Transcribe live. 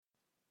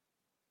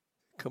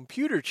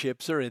Computer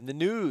chips are in the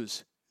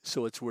news,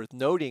 so it's worth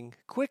noting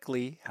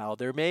quickly how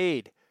they're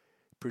made.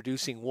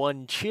 Producing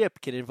one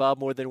chip can involve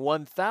more than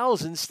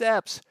 1,000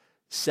 steps,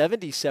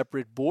 70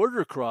 separate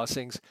border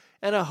crossings,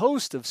 and a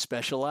host of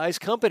specialized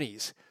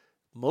companies.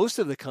 Most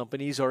of the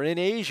companies are in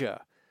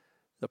Asia.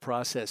 The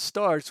process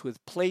starts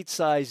with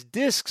plate-sized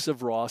disks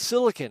of raw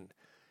silicon.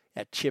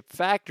 At chip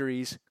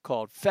factories,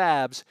 called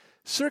fabs,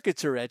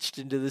 circuits are etched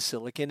into the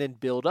silicon and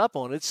build up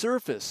on its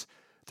surface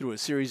through a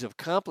series of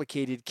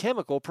complicated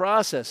chemical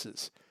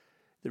processes.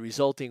 The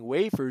resulting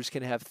wafers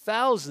can have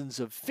thousands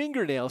of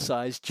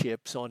fingernail-sized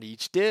chips on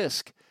each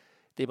disk.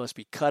 They must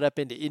be cut up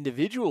into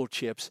individual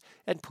chips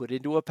and put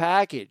into a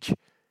package.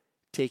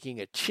 Taking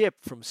a chip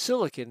from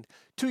silicon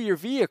to your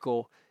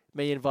vehicle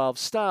may involve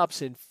stops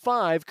in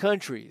 5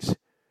 countries.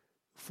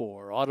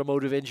 For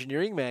Automotive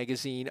Engineering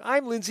Magazine,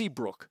 I'm Lindsay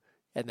Brooke,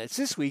 and that's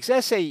this week's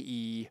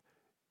SAE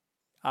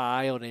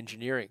Eye on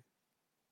Engineering.